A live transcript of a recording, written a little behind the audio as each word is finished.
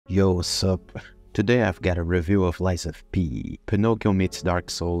Yo, what's up? Today I've got a review of Lies of P. Pinocchio meets Dark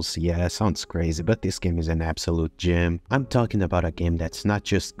Souls. Yeah, sounds crazy, but this game is an absolute gem. I'm talking about a game that's not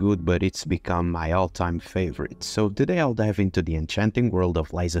just good, but it's become my all-time favorite. So today I'll dive into the enchanting world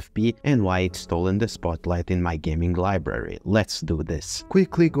of Lies of P and why it's stolen the spotlight in my gaming library. Let's do this.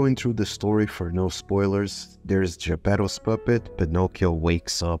 Quickly going through the story for no spoilers. There's Geppetto's puppet. Pinocchio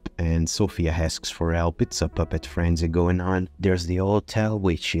wakes up and Sophia asks for help. It's a puppet frenzy going on. There's the hotel,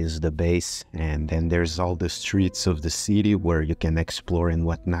 which is the base, and then there's all the streets of the city where you can explore and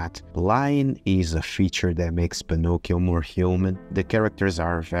whatnot. Lying is a feature that makes Pinocchio more human. The characters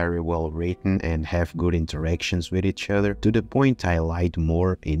are very well written and have good interactions with each other, to the point I lied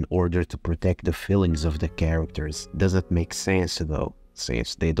more in order to protect the feelings of the characters. Doesn't make sense though,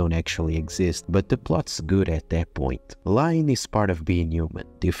 since they don't actually exist, but the plot's good at that point. Lying is part of being human.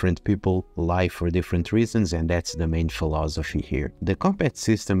 Different people lie for different reasons, and that's the main philosophy here. The combat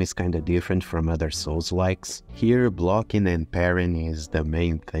system is kinda different from other Souls-likes. Here, blocking and parrying is the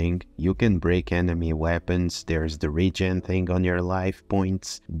main thing. You can break enemy weapons, there's the regen thing on your life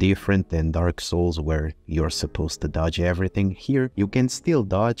points, different than Dark Souls where you're supposed to dodge everything. Here, you can still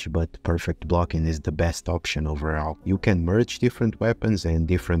dodge, but perfect blocking is the best option overall. You can merge different weapons and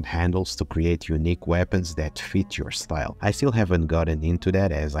different handles to create unique weapons that fit your style. I still haven't gotten into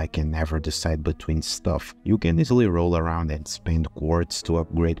that as I can never decide between stuff. You can easily roll around and spend quartz to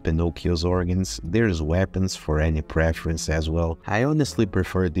upgrade Pinocchio's organs. There's weapons for any preference as well. I honestly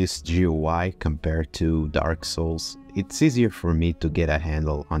prefer this GUI compared to Dark Souls. It's easier for me to get a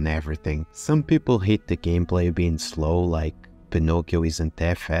handle on everything. Some people hate the gameplay being slow, like Pinocchio isn't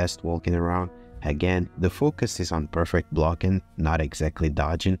that fast walking around. Again, the focus is on perfect blocking, not exactly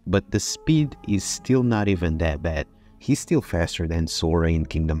dodging, but the speed is still not even that bad. He's still faster than Sora in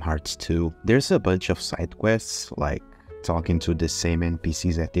Kingdom Hearts 2. There's a bunch of side quests, like talking to the same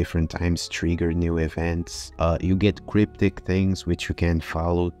NPCs at different times trigger new events. You get cryptic things which you can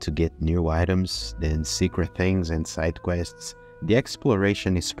follow to get new items, then secret things and side quests. The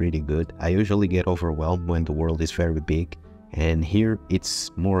exploration is pretty good. I usually get overwhelmed when the world is very big, and here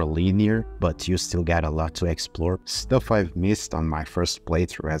it's more linear, but you still got a lot to explore. Stuff I've missed on my first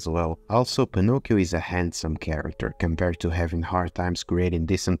playthrough as well. Also, Pinocchio is a handsome character compared to having hard times creating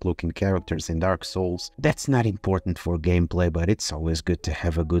decent looking characters in Dark Souls. That's not important for gameplay, but it's always good to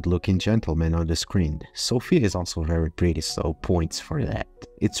have a good looking gentleman on the screen. Sophia is also very pretty, so points for that.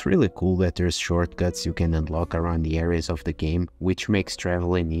 It's really cool that there's shortcuts you can unlock around the areas of the game, which makes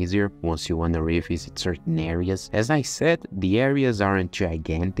traveling easier once you want to revisit certain areas. As I said, the areas aren't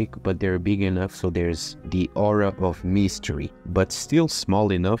gigantic, but they're big enough so there's the aura of mystery, but still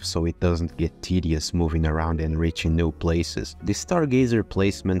small enough so it doesn't get tedious moving around and reaching new places. The Stargazer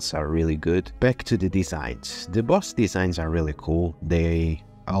placements are really good. Back to the designs. The boss designs are really cool. They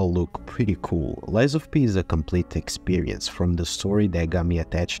all look pretty cool. Lies of P is a complete experience, from the story that got me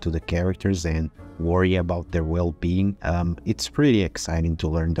attached to the characters and worry about their well-being. It's pretty exciting to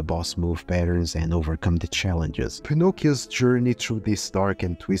learn the boss move patterns and overcome the challenges. Pinocchio's journey through this dark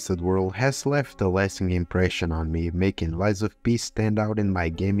and twisted world has left a lasting impression on me, making Lies of P stand out in my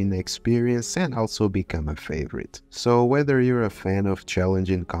gaming experience and also become a favorite. So whether you're a fan of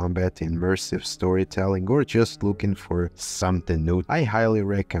challenging combat, immersive storytelling, or just looking for something new, I highly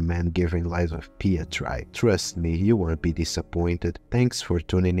recommend giving Lies of P a try. Trust me, you won't be disappointed. Thanks for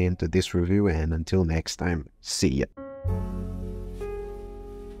tuning in to this review, and until next time, see ya.